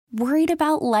Worried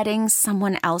about letting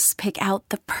someone else pick out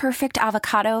the perfect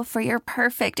avocado for your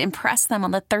perfect impress them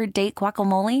on the third date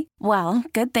guacamole? Well,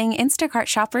 good thing Instacart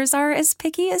shoppers are as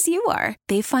picky as you are.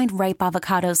 They find ripe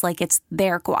avocados like it's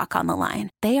their guac on the line.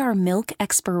 They are milk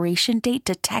expiration date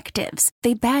detectives.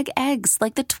 They bag eggs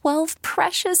like the 12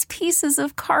 precious pieces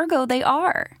of cargo they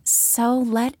are. So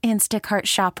let Instacart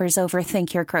shoppers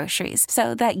overthink your groceries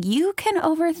so that you can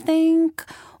overthink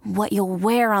what you'll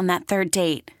wear on that third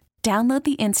date. Download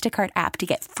the Instacart app to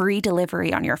get free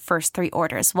delivery on your first 3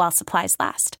 orders while supplies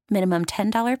last. Minimum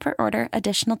 $10 per order.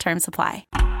 Additional terms apply.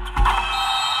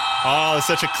 Oh,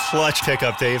 such a clutch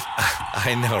pickup, Dave.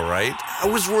 I know, right? I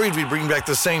was worried we'd bring back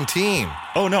the same team.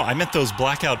 Oh, no, I meant those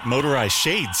blackout motorized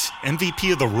shades.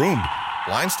 MVP of the room.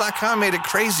 Blinds.com made it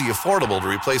crazy affordable to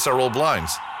replace our old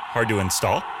blinds. Hard to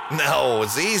install? No,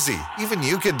 it's easy. Even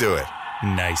you could do it.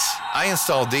 Nice. I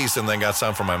installed these and then got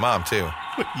some for my mom, too.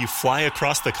 What, you fly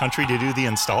across the country to do the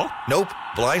install? Nope.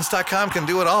 Blinds.com can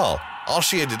do it all. All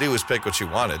she had to do was pick what she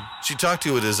wanted. She talked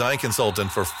to a design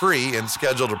consultant for free and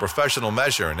scheduled a professional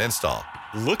measure and install.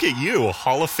 Look at you, a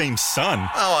Hall of Fame son.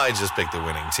 Oh, I just picked the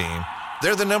winning team.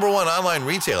 They're the #1 online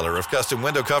retailer of custom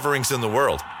window coverings in the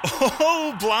world.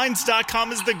 Oh,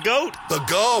 Blinds.com is the GOAT. The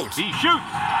GOAT! He shoots!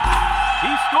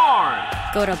 He scores!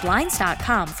 Go to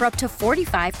Blinds.com for up to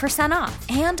 45% off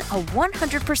and a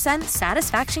 100%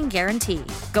 satisfaction guarantee.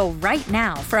 Go right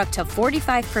now for up to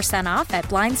 45% off at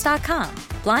Blinds.com.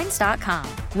 Blinds.com.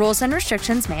 Rules and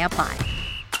restrictions may apply.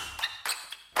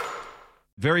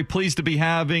 Very pleased to be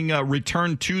having a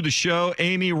return to the show,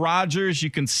 Amy Rogers.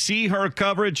 You can see her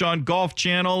coverage on Golf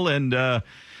Channel and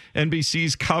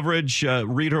NBC's coverage.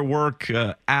 Read her work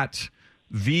at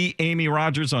the Amy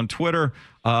Rogers on Twitter.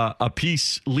 A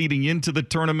piece leading into the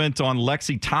tournament on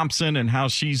Lexi Thompson and how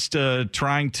she's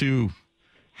trying to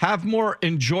have more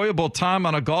enjoyable time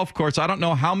on a golf course. I don't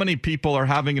know how many people are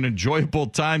having an enjoyable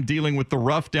time dealing with the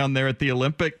rough down there at the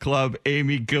Olympic Club.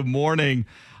 Amy, good morning.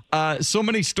 So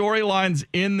many storylines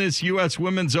in this U.S.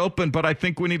 Women's Open, but I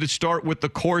think we need to start with the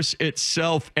course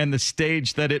itself and the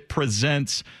stage that it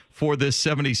presents for this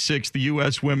 76th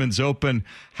U.S. Women's Open.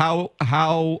 How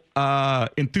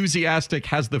enthusiastic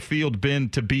has the field been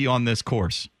to be on this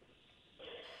course?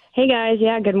 Hey, guys.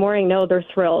 Yeah, good morning. No, they're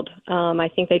thrilled. I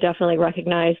think they definitely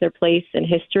recognize their place in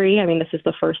history. I mean, this is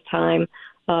the first time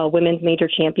women's major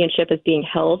championship is being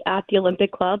held at the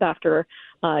Olympic Club after,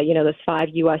 this 5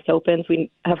 U.S. Opens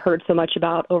we have heard so much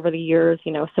about over the years,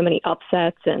 so many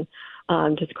upsets and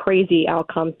just crazy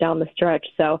outcomes down the stretch.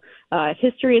 So if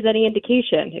history is any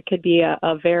indication, it could be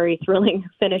a very thrilling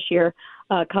finish here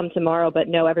come tomorrow. But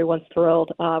no, everyone's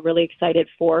thrilled, really excited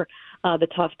for the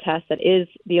tough test that is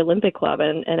the Olympic Club.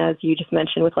 And as you just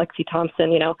mentioned with Lexi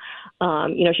Thompson,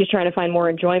 she's trying to find more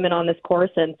enjoyment on this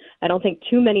course. And I don't think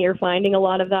too many are finding a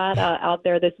lot of that out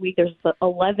there this week. There's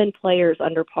 11 players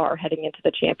under par heading into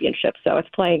the championship. So it's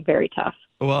playing very tough.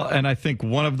 Well, and I think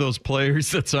one of those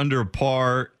players that's under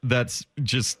par that's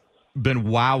just been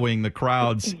wowing the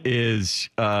crowds is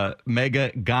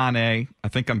Mega Gane. I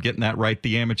think I'm getting that right.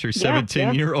 The amateur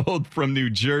 17-year-old from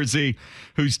New Jersey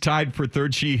who's tied for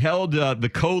third. She held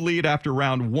the co-lead after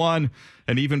round 1,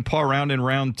 an even par round in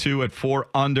round 2 at 4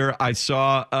 under. I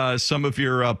saw some of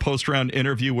your post-round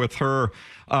interview with her.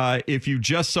 If you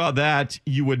just saw that,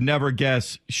 you would never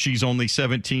guess she's only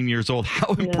 17 years old.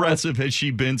 How impressive has she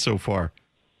been so far?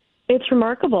 It's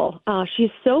remarkable.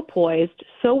 She's so poised,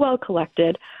 so well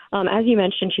collected. As you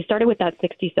mentioned, she started with that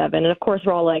 67. And, of course,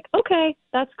 we're all like, okay,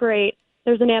 that's great.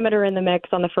 There's an amateur in the mix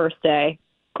on the first day.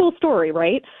 Cool story,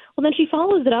 right? Well, then she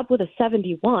follows it up with a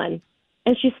 71,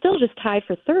 and she's still just tied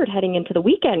for third heading into the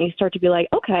weekend. You start to be like,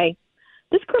 okay,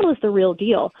 this girl is the real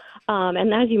deal.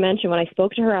 And as you mentioned, when I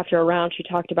spoke to her after a round, she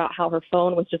talked about how her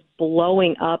phone was just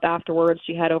blowing up afterwards.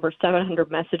 She had over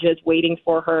 700 messages waiting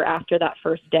for her after that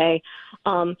first day.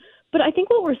 But I think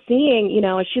what we're seeing,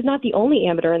 she's not the only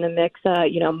amateur in the mix.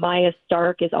 Maya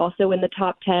Stark is also in the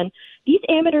top 10. These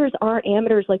amateurs aren't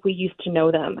amateurs like we used to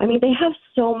know them. I mean, they have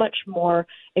so much more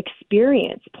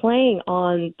experience playing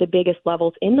on the biggest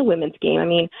levels in the women's game. I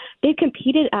mean, they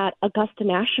competed at Augusta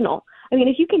National. I mean,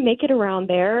 if you can make it around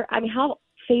there, I mean, how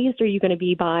phased are you going to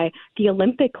be by the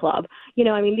Olympic Club?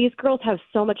 These girls have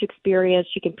so much experience.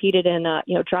 She competed in,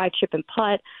 drive, chip, and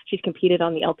putt. She's competed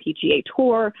on the LPGA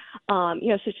Tour.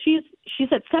 So she's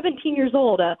at 17 years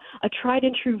old, a tried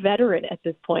and true veteran at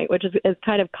this point, which is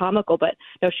kind of comical. But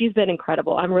no, she's been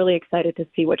incredible. I'm really excited to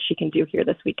see what she can do here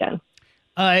this weekend.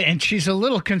 And she's a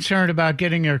little concerned about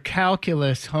getting her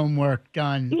calculus homework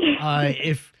done.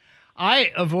 If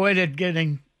I avoided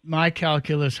getting my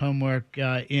calculus homework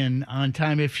in on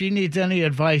time. If she needs any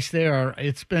advice there,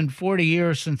 it's been 40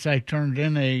 years since I turned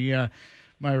in a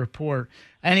my report.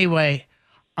 Anyway,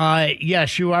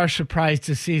 yes, you are surprised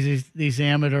to see these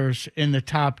amateurs in the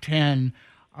top 10,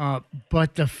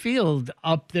 but the field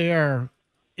up there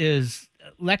is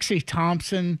Lexi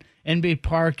Thompson, NB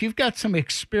Park. You've got some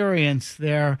experience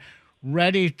there,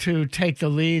 ready to take the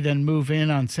lead and move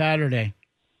in on Saturday.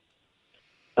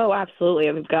 Oh,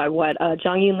 absolutely. We've got Zhang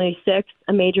Yunli 6th,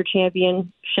 a major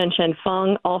champion, Shen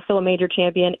Feng, also a major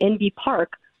champion, NB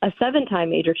Park, a 7-time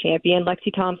major champion,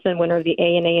 Lexi Thompson, winner of the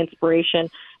ANA Inspiration,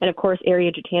 and of course,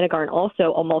 Arya Jutanugarn,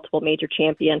 also a multiple major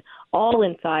champion, all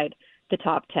inside the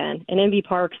top 10. And NB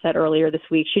Park said earlier this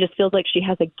week, she just feels like she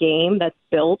has a game that's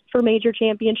built for major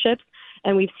championships.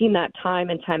 And we've seen that time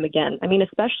and time again. I mean,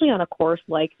 especially on a course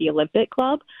like the Olympic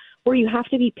Club, where you have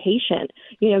to be patient.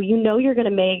 You know you're going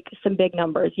to make some big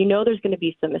numbers. You know there's going to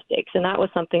be some mistakes. And that was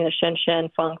something that Shen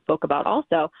Feng spoke about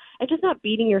also. And just not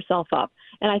beating yourself up.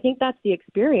 And I think that's the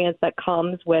experience that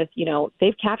comes with,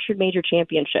 they've captured major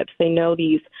championships. They know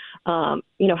these, how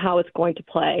it's going to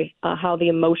play, how the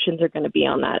emotions are going to be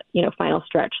on that, final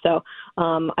stretch. So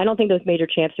I don't think those major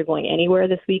champs are going anywhere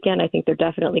this weekend. I think they're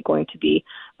definitely going to be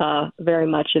very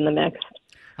much in the mix.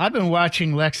 I've been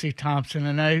watching Lexi Thompson,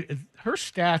 and her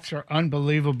stats are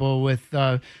unbelievable with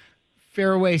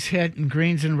fairways hit and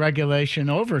greens in regulation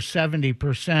over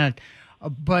 70%,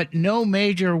 but no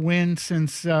major win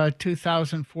since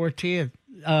 2014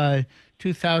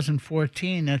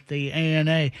 at the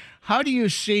ANA. How do you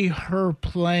see her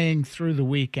playing through the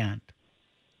weekend?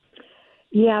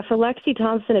 Yeah, for Lexi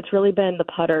Thompson, it's really been the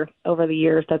putter over the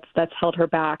years that's held her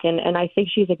back. And I think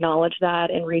she's acknowledged that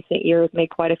in recent years,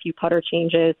 made quite a few putter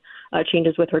changes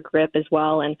with her grip as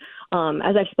well. And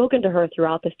as I've spoken to her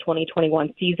throughout this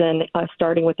 2021 season,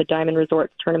 starting with the Diamond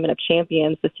Resorts Tournament of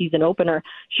Champions, the season opener,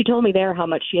 she told me there how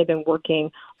much she had been working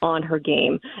on her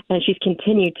game. And she's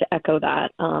continued to echo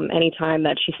that anytime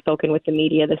that she's spoken with the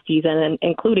media this season, and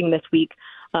including this week.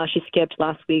 She skipped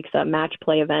last week's match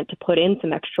play event to put in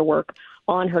some extra work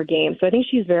on her game. So I think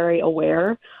she's very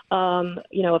aware,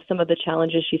 of some of the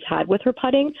challenges she's had with her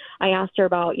putting. I asked her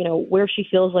about, where she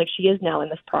feels like she is now in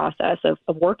this process of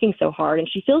working so hard. And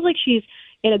she feels like she's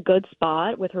in a good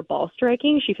spot with her ball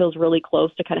striking. She feels really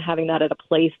close to kind of having that at a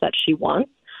place that she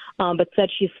wants. But said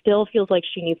she still feels like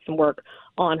she needs some work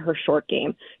on her short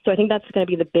game. So I think that's going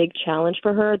to be the big challenge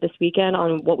for her this weekend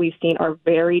on what we've seen are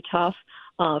very tough,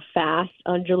 fast,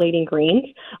 undulating greens.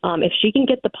 If she can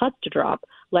get the putts to drop,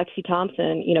 Lexi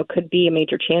Thompson, could be a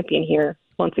major champion here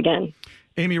once again.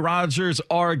 Amy Rogers,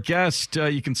 our guest.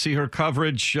 You can see her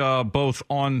coverage both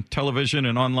on television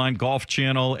and online Golf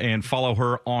Channel, and follow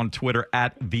her on Twitter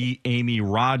at the Amy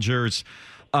Rogers.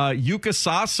 Yuka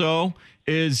Saso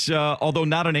is, although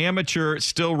not an amateur,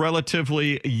 still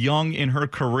relatively young in her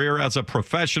career as a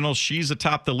professional. She's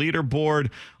atop the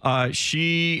leaderboard.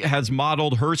 She has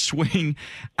modeled her swing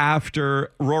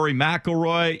after Rory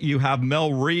McIlroy. You have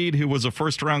Mel Reid, who was a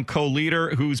first-round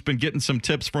co-leader, who's been getting some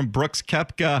tips from Brooks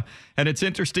Koepka. And it's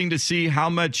interesting to see how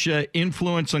much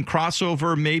influence and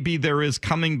crossover maybe there is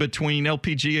coming between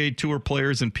LPGA Tour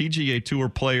players and PGA Tour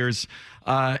players.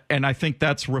 And I think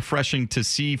that's refreshing to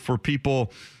see for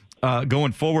people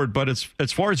going forward. But as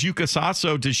far as Yuka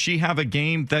Saso, does she have a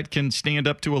game that can stand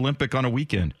up to Olympic on a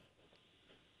weekend?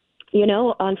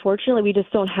 Unfortunately, we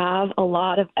just don't have a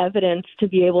lot of evidence to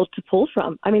be able to pull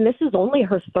from. I mean, this is only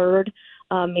her third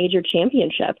major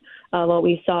championship. What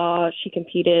we saw, she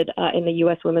competed in the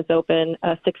U.S. Women's Open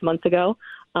 6 months ago,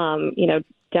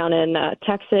 down in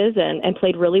Texas, and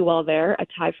played really well there, a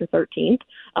tie for 13th.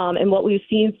 And what we've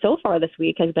seen so far this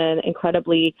week has been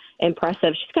incredibly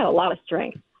impressive. She's got a lot of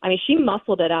strength. I mean, she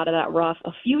muscled it out of that rough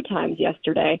a few times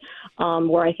yesterday,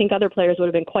 where I think other players would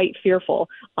have been quite fearful,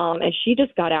 and she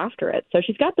just got after it. So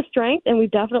she's got the strength, and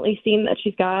we've definitely seen that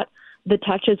she's got the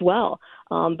touch as well.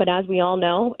 But as we all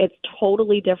know, it's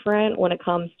totally different when it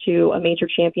comes to a major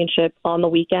championship on the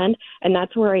weekend, and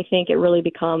that's where I think it really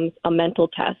becomes a mental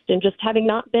test, and just having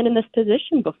not been in this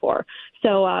position before.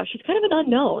 So she's kind of an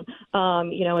unknown,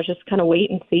 just kind of wait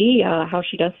and see how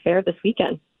she does fare this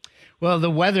weekend. Well,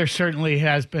 the weather certainly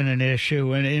has been an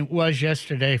issue, and it was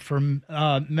yesterday for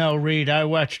Mel Reid. I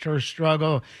watched her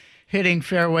struggle hitting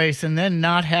fairways and then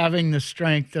not having the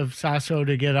strength of Saso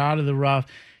to get out of the rough.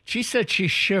 She said she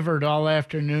shivered all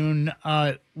afternoon.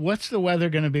 What's the weather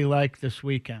going to be like this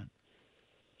weekend?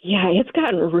 Yeah, it's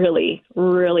gotten really,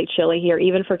 really chilly here.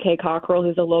 Even for Kay Cockrell,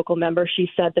 who's a local member, she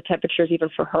said the temperatures even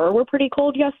for her were pretty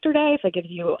cold yesterday, if that gives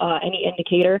you any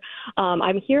indicator.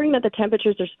 I'm hearing that the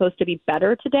temperatures are supposed to be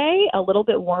better today, a little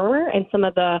bit warmer, and some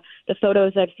of the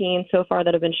photos I've seen so far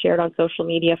that have been shared on social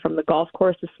media from the golf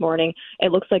course this morning,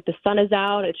 it looks like the sun is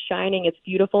out, it's shining, it's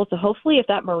beautiful. So hopefully if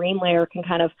that marine layer can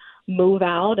kind of move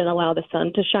out and allow the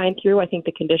sun to shine through. I think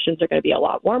the conditions are going to be a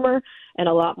lot warmer and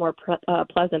a lot more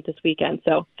pleasant this weekend.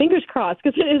 So fingers crossed,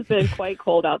 because it has been quite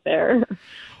cold out there.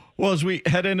 Well, as we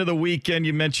head into the weekend,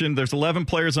 you mentioned there's 11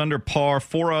 players under par,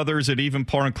 4 others at even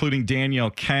par, including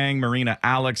Danielle Kang, Marina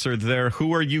Alex are there.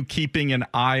 Who are you keeping an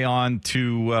eye on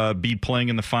to be playing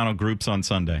in the final groups on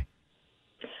Sunday?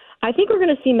 I think we're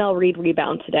going to see Mel Reid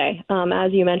rebound today.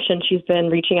 As you mentioned, she's been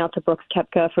reaching out to Brooks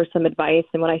Koepka for some advice.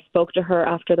 And when I spoke to her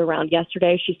after the round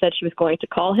yesterday, she said she was going to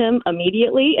call him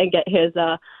immediately and get his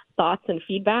thoughts and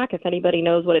feedback. If anybody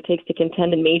knows what it takes to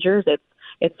contend in majors,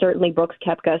 it's certainly Brooks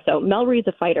Koepka. So Mel Reid's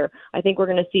a fighter. I think we're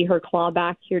going to see her claw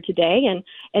back here today.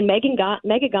 And Megan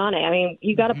Ganne, I mean,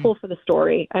 you got to pull for the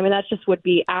story. I mean, that just would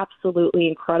be absolutely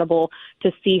incredible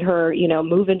to see her,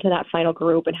 move into that final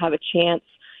group and have a chance,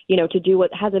 to do what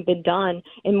hasn't been done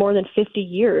in more than 50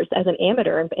 years as an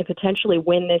amateur and potentially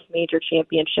win this major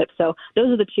championship. So those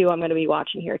are the two I'm going to be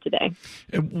watching here today.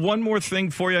 One more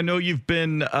thing for you. I know you've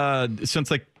been, since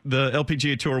the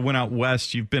LPGA Tour went out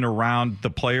west, you've been around the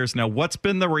players. Now, what's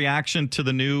been the reaction to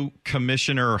the new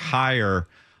commissioner hire?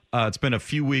 It's been a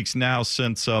few weeks now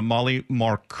since Molly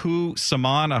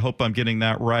Marcoux-Samaan, I hope I'm getting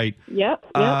that right. Yep.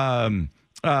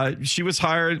 She was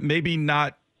hired, maybe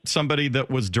not somebody that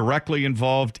was directly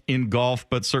involved in golf,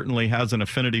 but certainly has an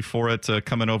affinity for it,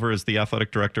 coming over as the athletic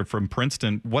director from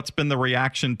Princeton. What's been the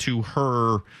reaction to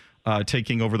her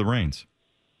taking over the reins?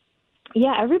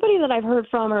 Yeah, everybody that I've heard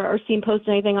from or seen post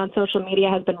anything on social media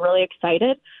has been really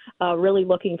excited, really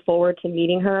looking forward to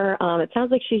meeting her. It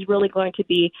sounds like she's really going to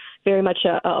be very much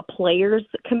a players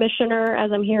commissioner,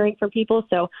 as I'm hearing from people.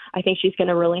 So I think she's going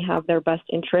to really have their best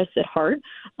interests at heart.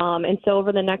 And so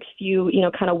over the next few,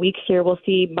 kind of weeks here, we'll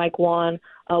see Mike Whan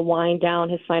wind down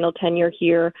his final tenure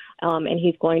here, and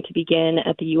he's going to begin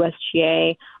at the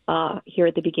USGA here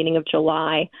at the beginning of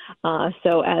July.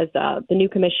 So as the new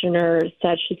commissioner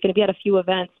said, she's going to be at a few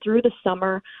events through the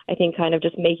summer, I think kind of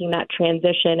just making that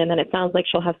transition. And then it sounds like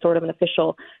she'll have sort of an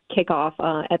official kickoff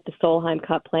at the Solheim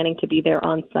Cup, planning to be there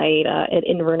on site at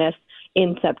Inverness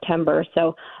in September.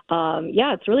 So,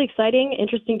 it's really exciting,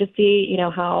 interesting to see,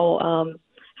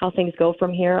 how things go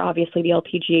from here. Obviously, the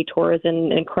LPGA Tour is in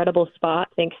an incredible spot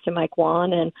thanks to Mike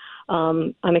Whan, and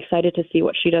I'm excited to see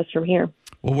what she does from here.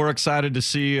 Well, we're excited to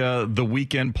see the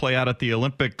weekend play out at the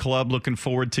Olympic Club. Looking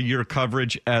forward to your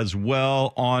coverage as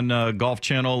well on Golf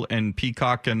Channel and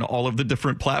Peacock and all of the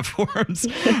different platforms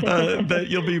that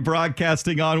you'll be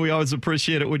broadcasting on. We always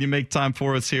appreciate it when you make time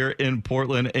for us here in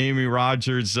Portland. Amy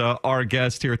Rogers, our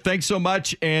guest here. Thanks so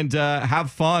much, and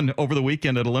have fun over the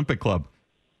weekend at Olympic Club.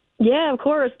 Yeah, of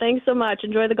course. Thanks so much.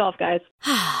 Enjoy the golf, guys.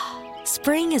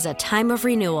 Spring is a time of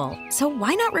renewal, so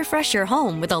why not refresh your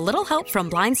home with a little help from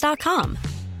Blinds.com?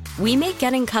 We make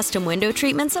getting custom window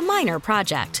treatments a minor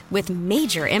project with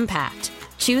major impact.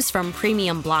 Choose from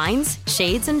premium blinds,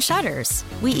 shades, and shutters.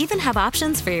 We even have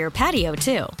options for your patio,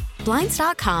 too.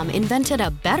 Blinds.com invented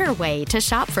a better way to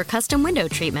shop for custom window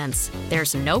treatments.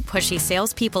 There's no pushy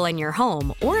salespeople in your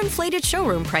home or inflated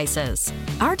showroom prices.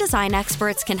 Our design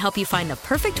experts can help you find the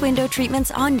perfect window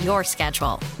treatments on your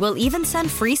schedule. We'll even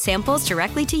send free samples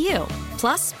directly to you.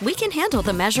 Plus, we can handle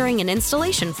the measuring and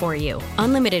installation for you.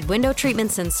 Unlimited window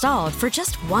treatments installed for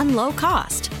just one low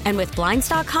cost. And with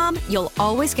Blinds.com, you'll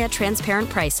always get transparent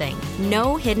pricing.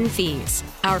 No hidden fees.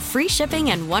 Our free shipping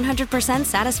and 100%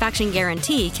 satisfaction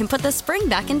guarantee can put the spring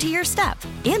back into your step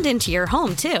and into your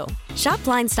home, too. Shop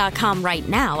Blinds.com right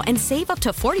now and save up to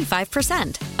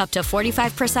 45%. Up to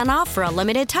 45% off for a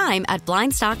limited time at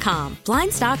Blinds.com.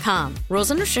 Blinds.com. Rules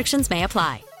and restrictions may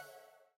apply.